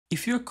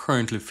If you're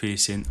currently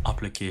facing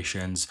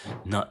applications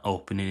not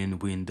opening in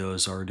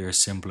Windows or they're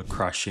simply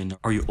crashing,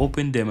 or you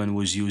open them and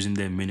was using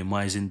them,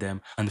 minimizing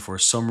them, and for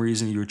some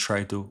reason you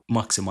try to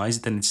maximize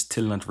it and it's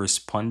still not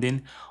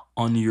responding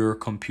on your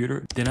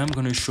computer, then I'm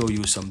going to show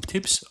you some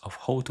tips of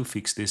how to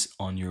fix this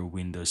on your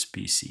Windows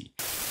PC.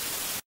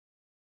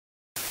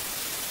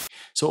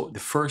 So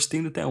the first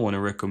thing that I want to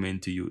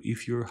recommend to you,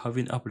 if you're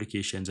having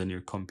applications on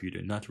your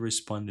computer not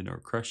responding or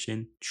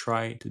crashing,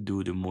 try to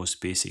do the most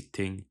basic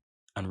thing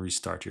and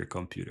restart your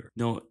computer.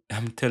 Now,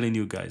 I'm telling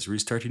you guys,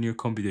 restarting your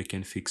computer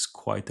can fix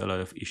quite a lot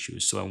of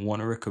issues. So I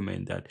want to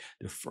recommend that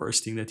the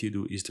first thing that you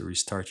do is to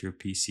restart your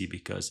PC,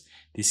 because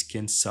this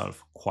can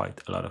solve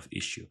quite a lot of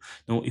issue.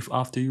 Now, if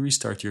after you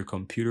restart your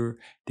computer,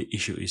 the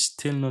issue is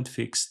still not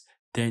fixed,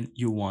 then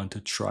you want to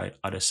try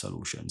other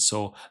solutions.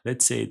 So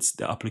let's say it's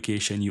the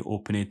application, you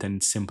open it and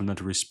it's simply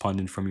not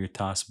responding from your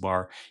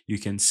taskbar. You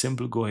can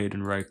simply go ahead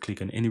and right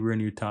click on anywhere in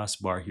your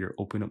taskbar here,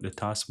 open up the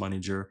task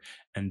manager,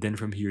 and then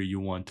from here you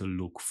want to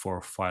look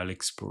for File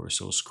Explorer.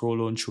 So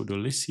scroll on through the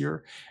list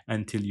here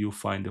until you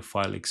find the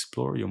File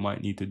Explorer. You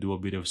might need to do a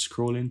bit of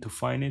scrolling to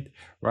find it,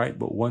 right?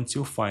 But once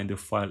you find the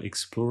File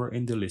Explorer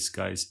in the list,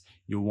 guys,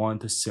 you want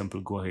to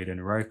simply go ahead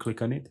and right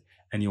click on it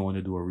and you want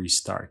to do a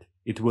restart.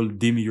 It will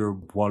dim your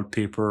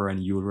wallpaper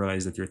and you'll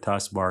realize that your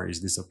taskbar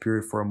is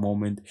disappeared for a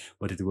moment,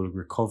 but it will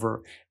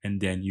recover, and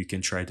then you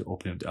can try to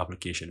open up the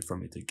application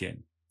from it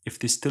again. If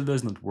this still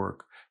does not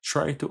work,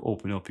 try to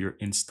open up your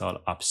install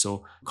apps.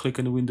 So click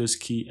on the Windows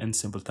key and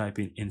simply type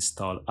in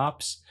install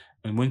apps.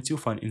 And once you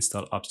find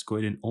install apps, go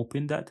ahead and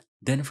open that.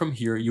 Then from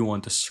here, you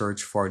want to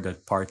search for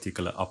that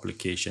particular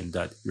application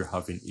that you're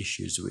having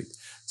issues with.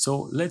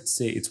 So let's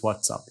say it's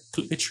WhatsApp.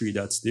 Click the three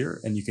dots there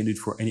and you can do it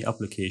for any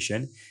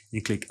application.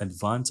 You click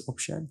advanced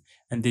option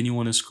and then you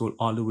want to scroll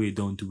all the way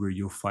down to where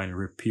you'll find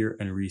repair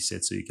and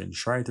reset. So you can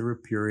try to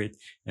repair it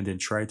and then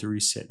try to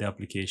reset the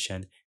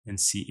application and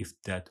see if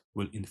that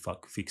will in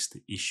fact fix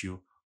the issue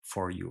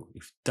for you.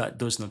 If that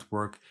does not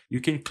work,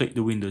 you can click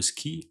the Windows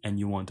key and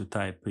you want to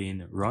type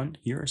in run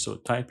here. So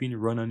type in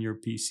run on your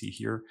PC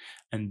here,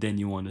 and then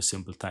you want to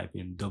simply type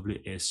in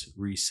WS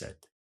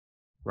reset.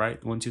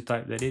 Right, once you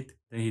type that then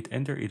hit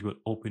enter, it will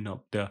open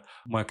up the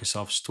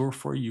Microsoft Store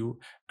for you,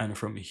 and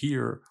from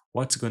here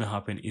what's going to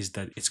happen is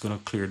that it's going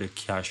to clear the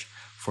cache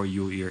for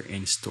you here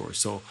in store.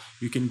 So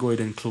you can go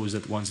ahead and close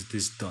that once it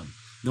is done.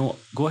 Now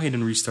go ahead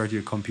and restart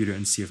your computer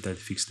and see if that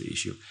fixed the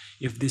issue.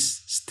 If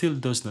this still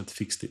does not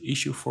fix the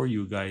issue for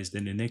you guys,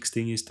 then the next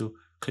thing is to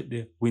click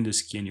the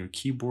Windows key on your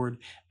keyboard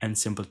and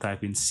simply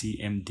type in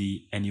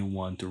CMD, and you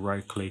want to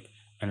right click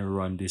and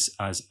run this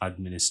as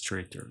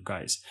administrator,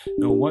 guys.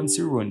 Now once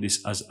you run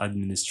this as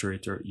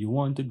administrator, you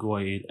want to go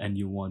ahead and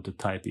you want to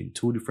type in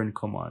two different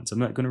commands. I'm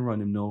not going to run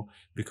them now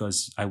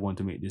because I want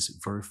to make this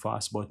very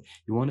fast, but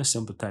you want to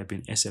simply type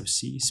in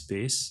SFC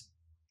space /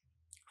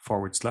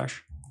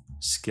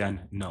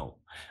 scan now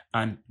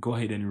and go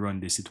ahead and run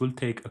this. It will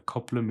take a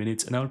couple of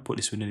minutes and I'll put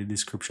this within the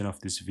description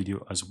of this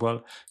video as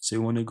well. So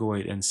you want to go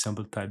ahead and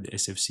simply type the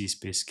SFC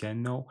space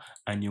scan now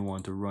and you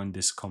want to run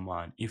this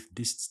command. If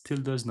this still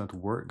does not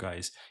work,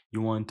 guys,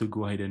 you want to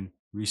go ahead and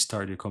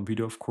restart your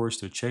computer, of course,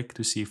 to check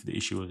to see if the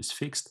issue is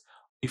fixed.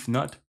 If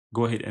not,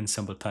 go ahead and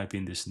simply type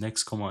in this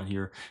next command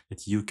here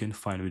that you can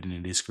find within the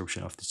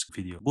description of this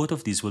video. Both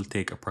of these will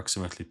take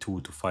approximately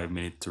 2 to 5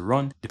 minutes to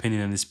run, depending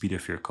on the speed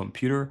of your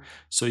computer.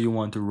 So you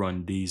want to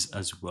run these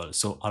as well.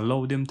 So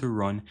allow them to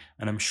run,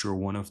 and I'm sure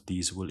one of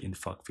these will in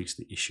fact fix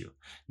the issue.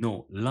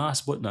 Now,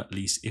 last but not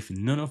least, if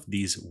none of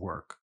these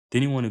work,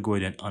 then you want to go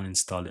ahead and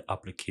uninstall the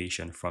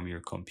application from your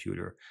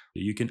computer.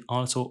 You can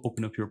also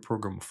open up your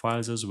program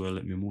files as well.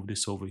 Let me move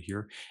this over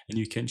here, and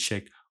you can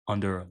check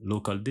under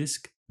local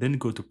disk, then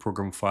go to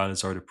program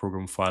files or the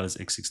program files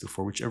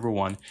x64, whichever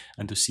one,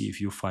 and to see if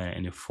you find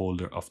any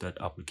folder of that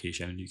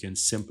application. And you can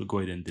simply go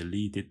ahead and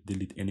delete it,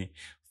 delete any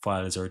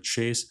files or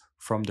trace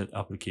from that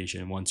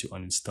application. Once you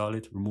uninstall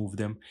it, remove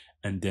them,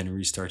 and then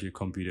restart your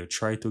computer.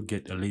 Try to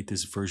get the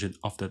latest version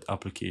of that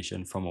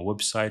application from a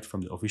website,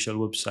 from the official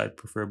website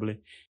preferably,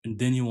 and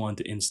then you want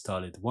to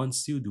install it.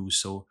 Once you do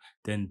so,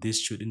 then this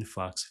should in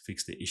fact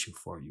fix the issue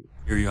for you.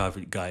 Here you have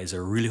it, guys. I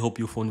really hope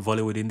you found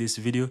value within this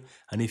video,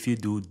 and if you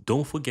do,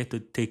 don't forget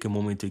to take a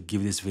moment to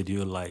give this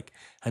video a like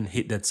and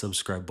hit that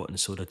subscribe button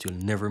so that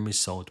you'll never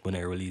miss out when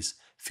I release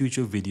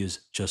future videos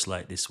just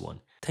like this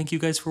one. Thank you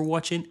guys for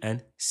watching,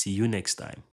 and see you next time.